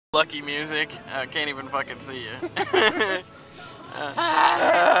Lucky music. Can't even fucking see you. Let's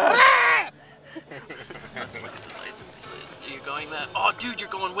look at the license. Are you going that? Oh, dude, you're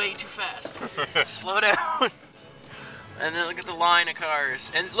going way too fast. Slow down. And then look at the line of cars.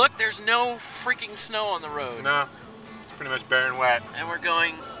 And look, there's no freaking snow on the road. No, it's pretty much bare and wet. And we're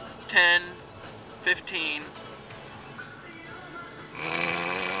going 10, 15.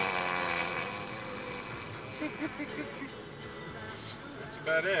 That's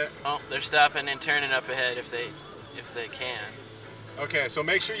about it. Oh, they're stopping and turning up ahead if they can. Okay, so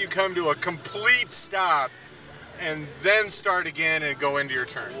make sure you come to a complete stop and then start again and go into your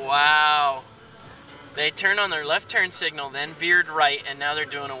turn. Wow. They turned on their left turn signal, then veered right, and now they're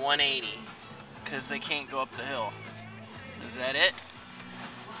doing a 180 because they can't go up the hill. Is that it?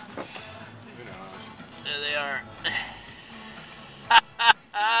 Who knows? There they are.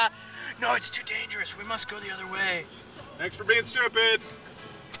 No, it's too dangerous. We must go the other way. Thanks for being stupid.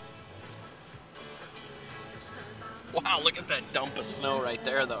 Wow, look at that dump of snow right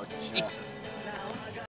there, though. Jesus.